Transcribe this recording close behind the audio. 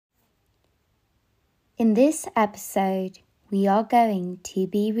In this episode, we are going to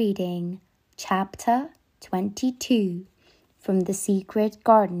be reading Chapter 22 from The Secret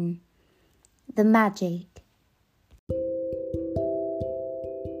Garden, The Magic.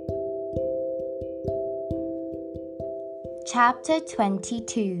 Chapter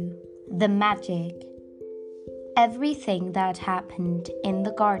 22, The Magic. Everything that happened in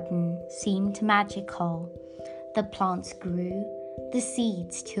the garden seemed magical. The plants grew, the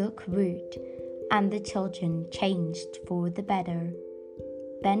seeds took root, and the children changed for the better.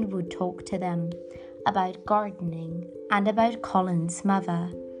 Ben would talk to them about gardening and about Colin's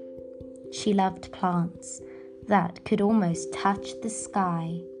mother. She loved plants that could almost touch the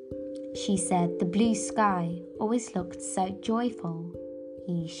sky. She said the blue sky always looked so joyful,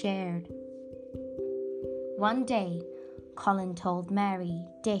 he shared. One day, Colin told Mary,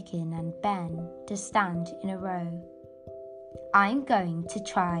 Dickon and Ben to stand in a row. "I'm going to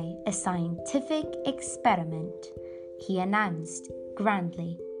try a scientific experiment," he announced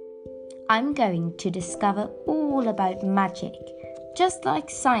grandly. "I'm going to discover all about magic, just like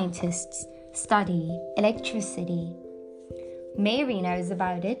scientists study electricity. Mary knows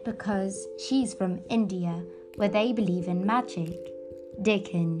about it because she's from India, where they believe in magic.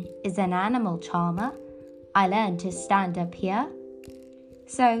 Dickon is an animal charmer. I learned to stand up here.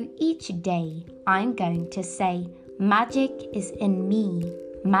 So each day I'm going to say, magic is in me.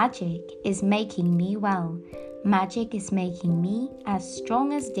 Magic is making me well. Magic is making me as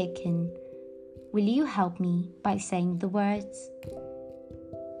strong as Dickon. Will you help me by saying the words?"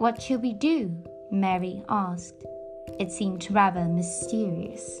 "What shall we do?" Mary asked. It seemed rather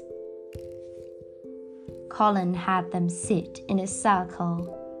mysterious. Colin had them sit in a circle.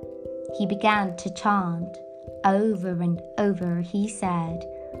 He began to chant. Over and over he said,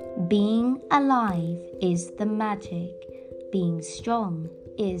 "Being alive is the magic. Being strong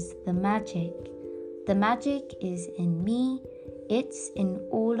is the magic. The magic is in me. It's in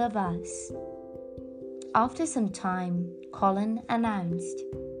all of us." After some time, Colin announced,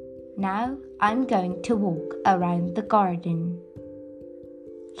 "Now I'm going to walk around the garden."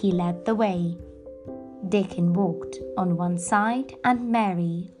 He led the way. Dickon walked on one side and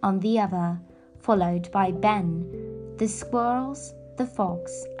Mary on the other, followed by Ben, the squirrels, the fox,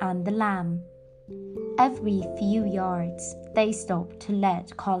 and the lamb. Every few yards, they stopped to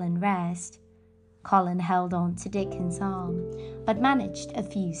let Colin rest. Colin held on to Dickon's arm, but managed a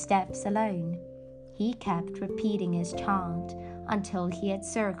few steps alone. He kept repeating his chant until he had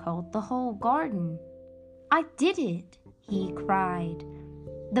circled the whole garden. "I did it!" he cried.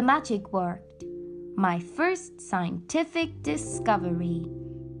 "The magic worked. My first scientific discovery."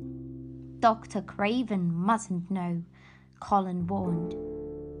 "Dr. Craven mustn't know," Colin warned.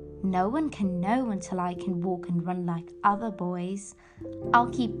 "No one can know until I can walk and run like other boys. I'll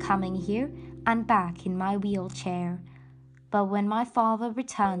keep coming here and back in my wheelchair. But when my father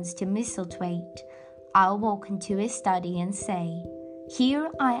returns to Misselthwaite, I'll walk into his study and say, 'Here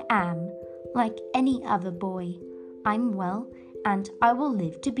I am, like any other boy. I'm well, and I will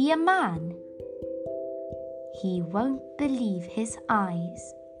live to be a man.'" "He won't believe his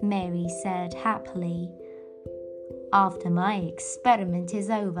eyes," Mary said happily. "After my experiment is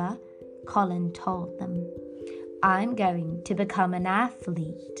over," Colin told them, "I'm going to become an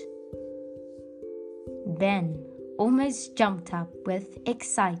athlete." Ben almost jumped up with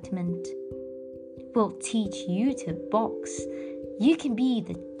excitement. "We'll teach you to box. You can be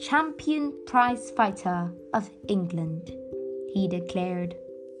the champion prize fighter of England," he declared.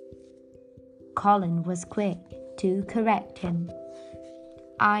 Colin was quick to correct him.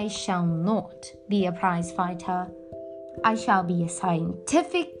 "I shall not be a prize fighter. I shall be a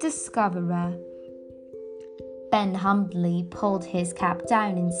scientific discoverer." Ben humbly pulled his cap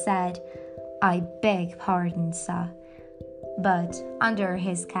down and said, "I beg pardon, sir." But under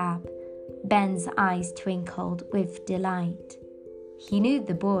his cap, Ben's eyes twinkled with delight. He knew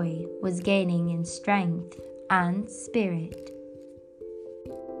the boy was gaining in strength and spirit.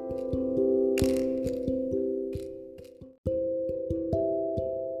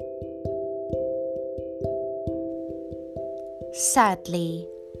 Sadly,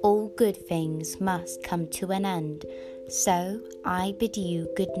 all good things must come to an end, so I bid you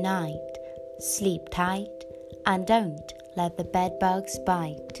good night. Sleep tight and don't let the bedbugs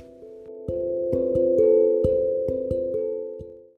bite.